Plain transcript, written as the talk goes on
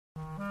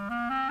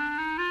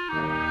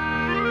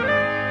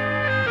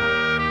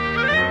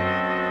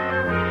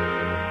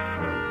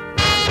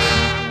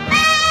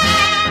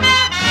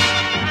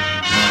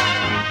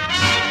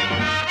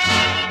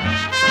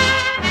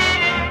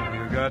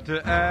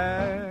got to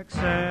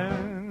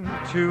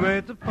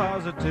accentuate the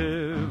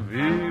positive,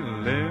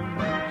 eliminate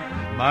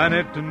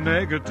the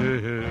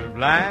negative,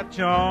 latch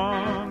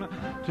on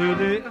to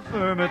the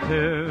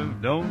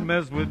affirmative, don't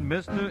mess with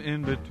Mr.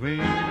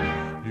 In-Between.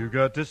 You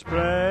got to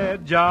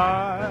spread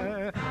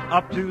joy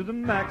up to the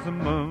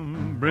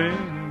maximum,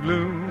 bring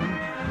gloom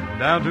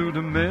down to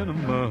the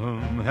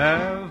minimum,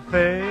 have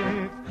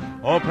faith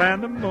or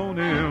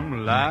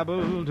pandemonium,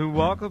 liable to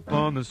walk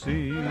upon the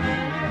scene.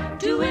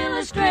 To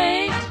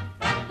illustrate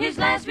his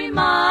last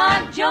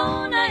remark,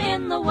 Jonah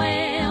in the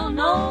whale,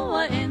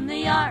 Noah in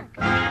the ark.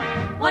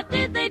 What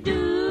did they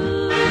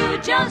do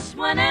just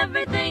when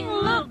everything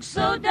looked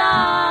so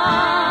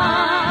dark?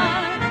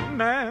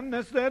 Man,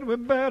 they said we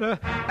better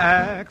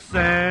accentuate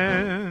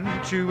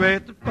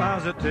the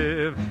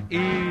positive,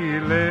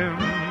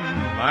 eliminate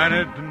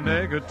the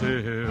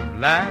negative,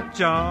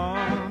 latch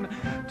on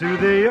to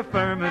the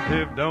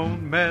affirmative,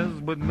 don't mess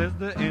with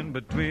Mr.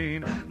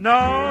 In-Between.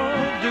 No,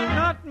 do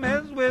not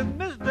mess with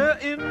Mr.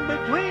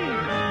 In-Between.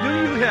 Do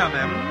you hear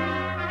me?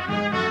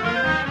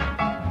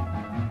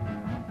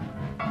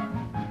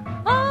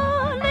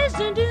 Oh,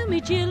 listen to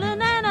me,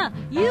 chillin' Anna.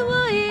 You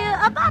will hear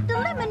about the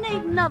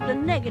eliminating of the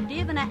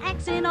negative and an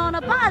accent on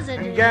a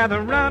positive.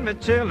 Gather round me,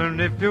 children,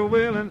 if you're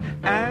willing,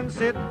 and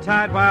sit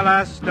tight while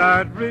I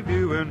start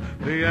reviewing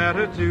the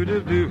attitude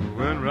of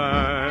doing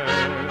right.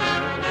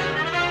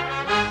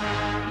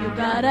 You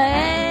gotta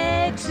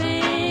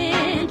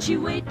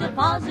accentuate the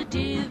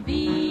positive,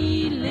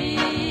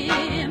 eliminate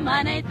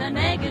the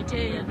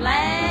negative,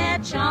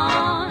 latch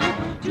on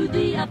to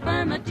the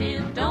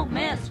affirmative, don't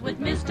mess with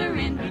Mr.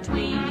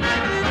 In-Between.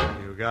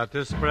 You got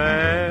to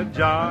spread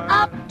joy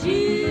up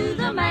to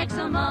the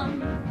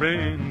maximum,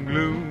 bring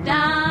gloom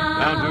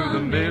down to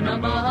the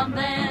minimum,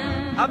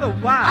 then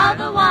otherwise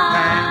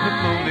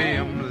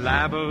pandemonium,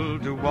 liable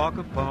to walk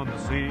upon the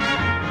scene.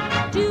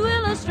 To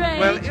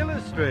illustrate,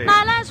 illustrate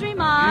my last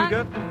remark, you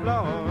got the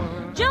floor.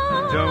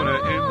 Jonah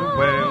in the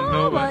whale,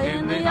 Noah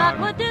in the ark.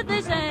 What did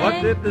they say?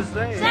 What did they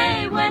say?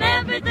 Say when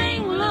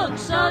everything looked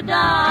so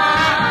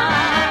dark.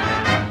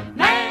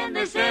 Man,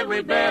 they said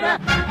we better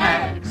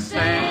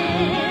accentuate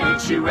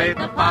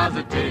the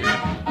positive,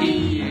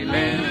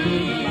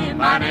 eliminate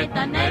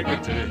the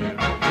negative,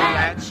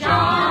 latch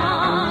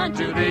on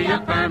to the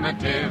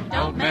affirmative,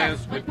 don't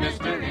mess with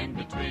Mr.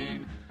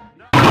 In-Between.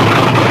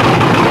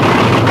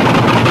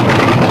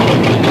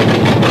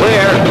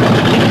 Clear.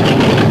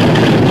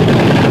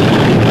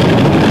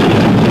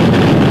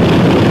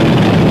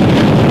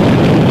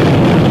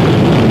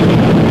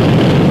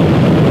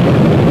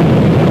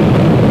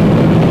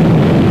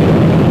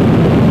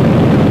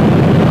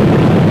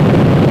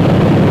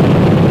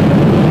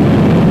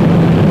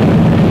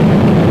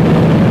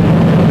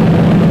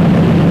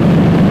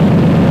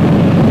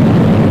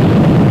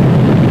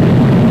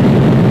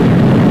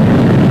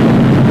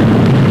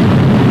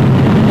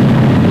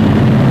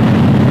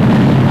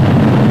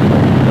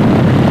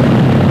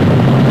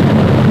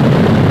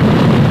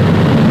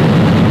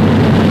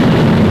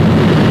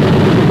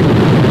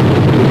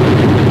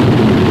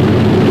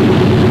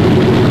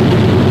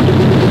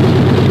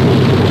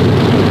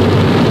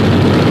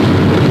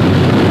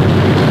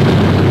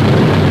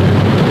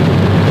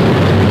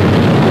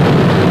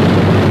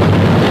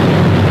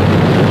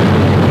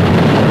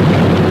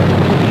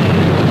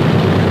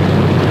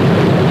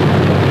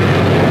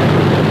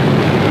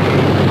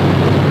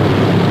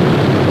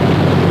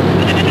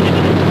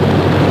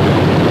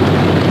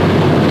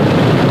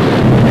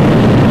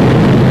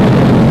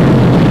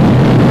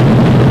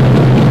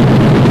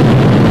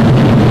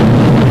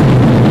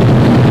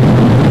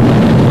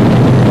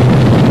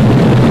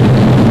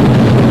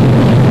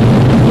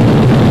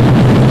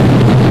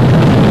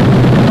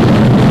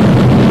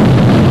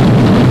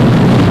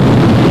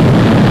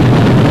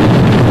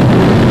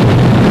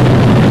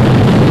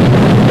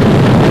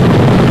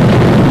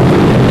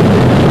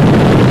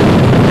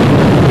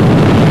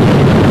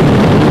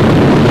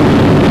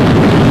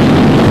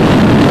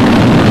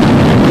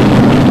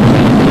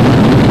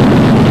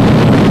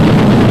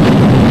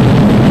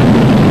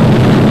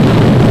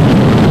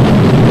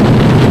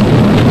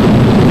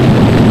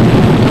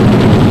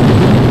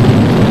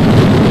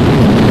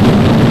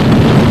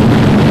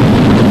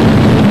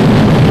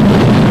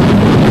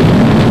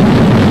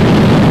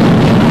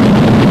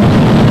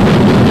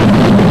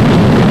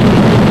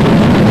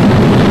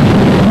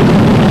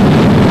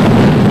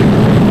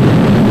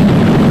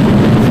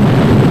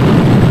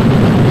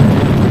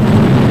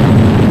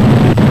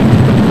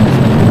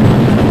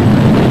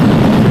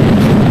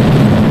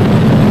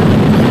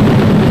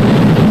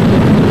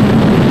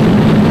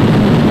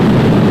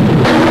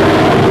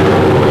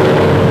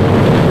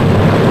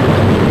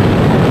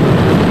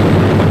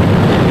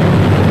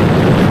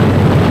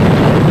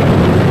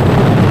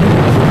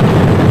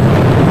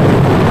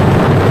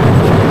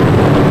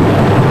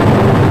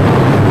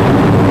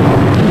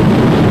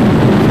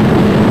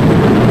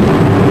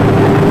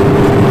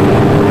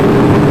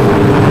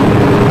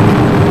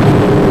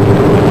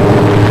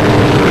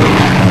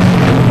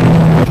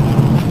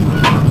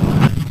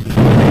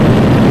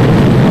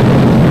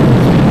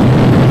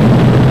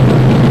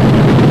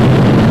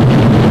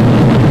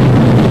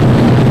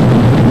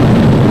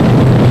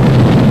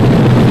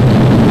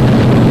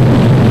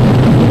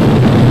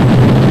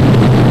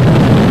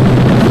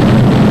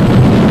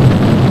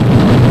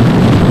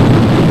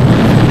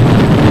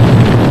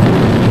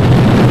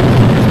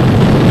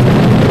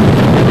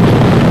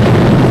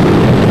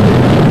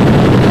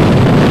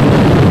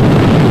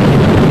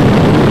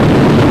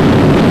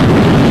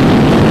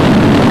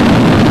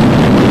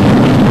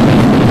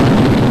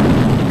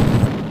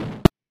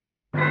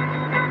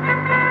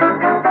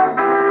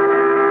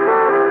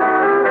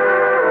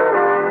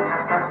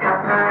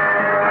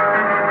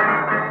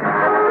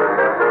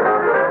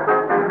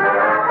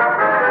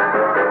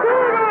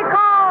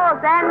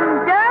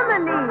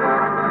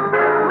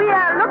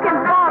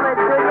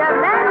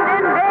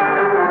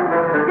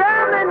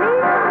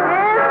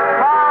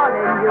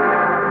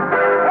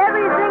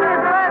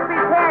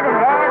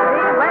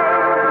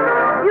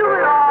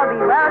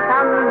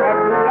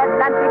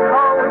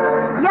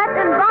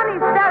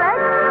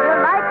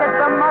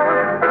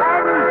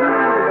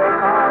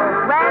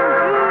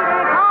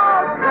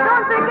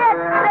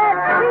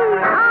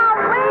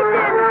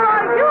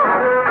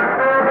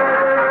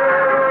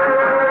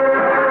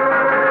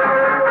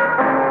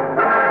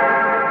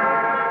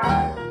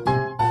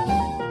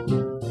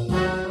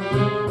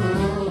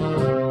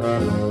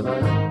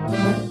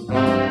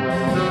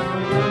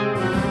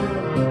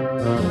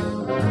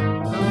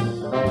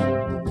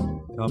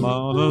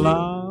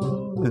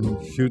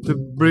 shoot the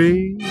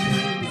breeze.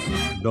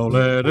 Don't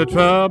let a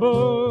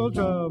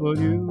trouble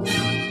you.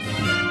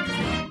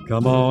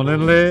 Come on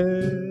and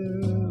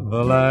live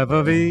a life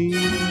of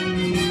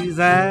ease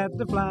at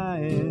the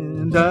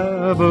Flying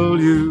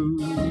W.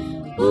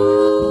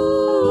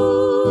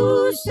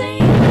 Ooh,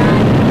 sing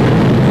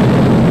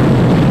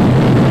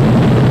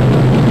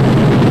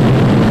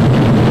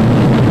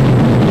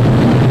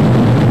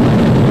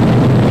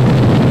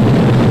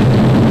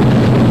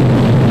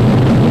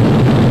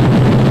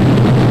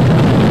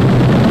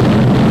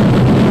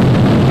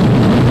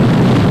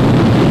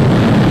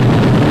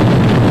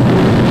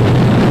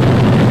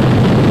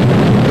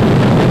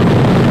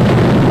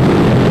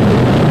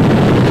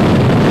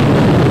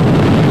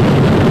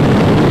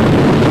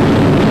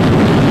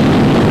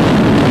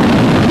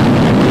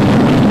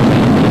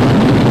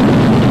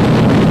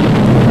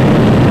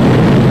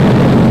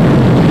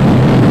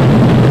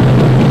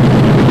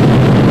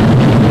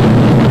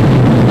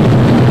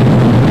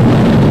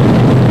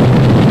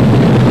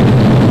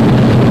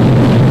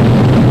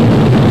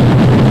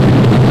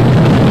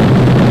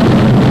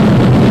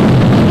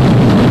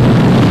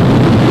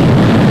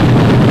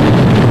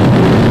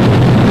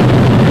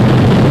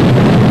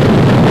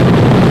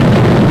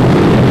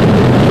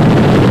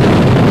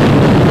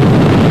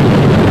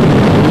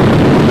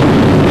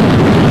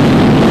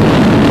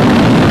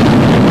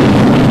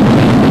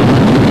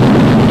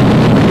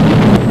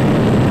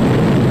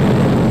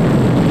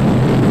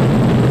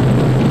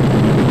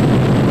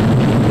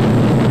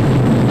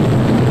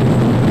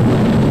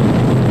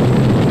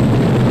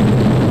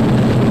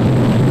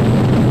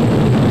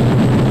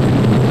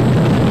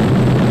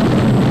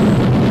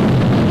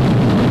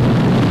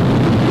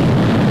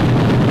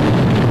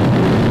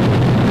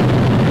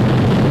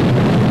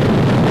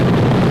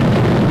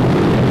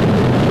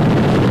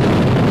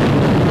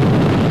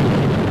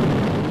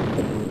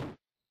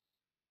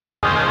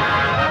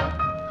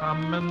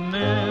Coming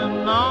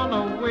in on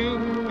a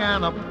wing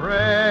and a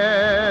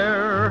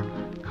prayer.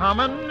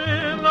 Coming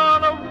in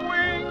on a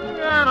wing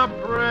and a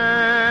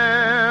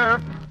prayer.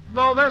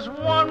 Though there's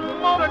one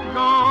motor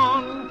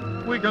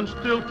gone, we can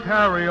still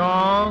carry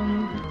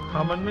on.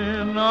 Coming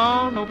in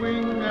on a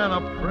wing and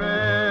a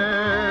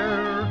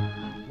prayer.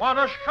 What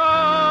a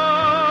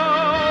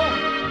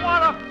show!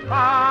 What a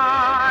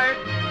fight!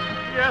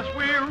 Yes,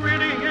 we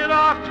really hit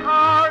our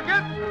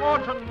target for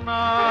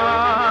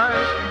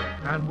tonight.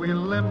 And we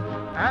limp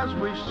as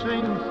we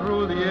sing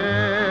through the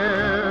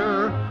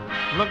air.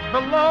 Look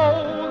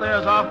below,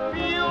 there's our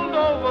field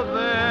over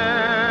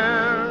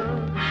there,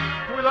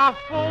 with our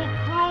full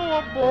crew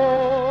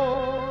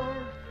aboard,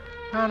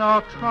 and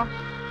our trust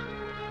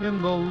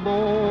in the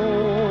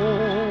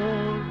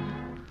Lord.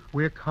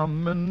 We're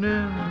coming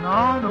in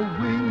on a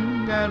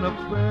wing and a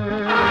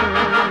prayer.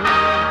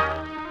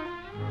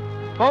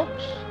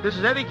 Folks, this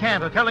is Eddie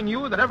Cantor telling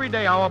you that every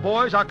day our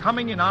boys are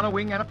coming in on a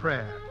wing and a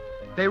prayer.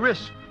 They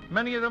risk,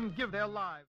 many of them give their lives.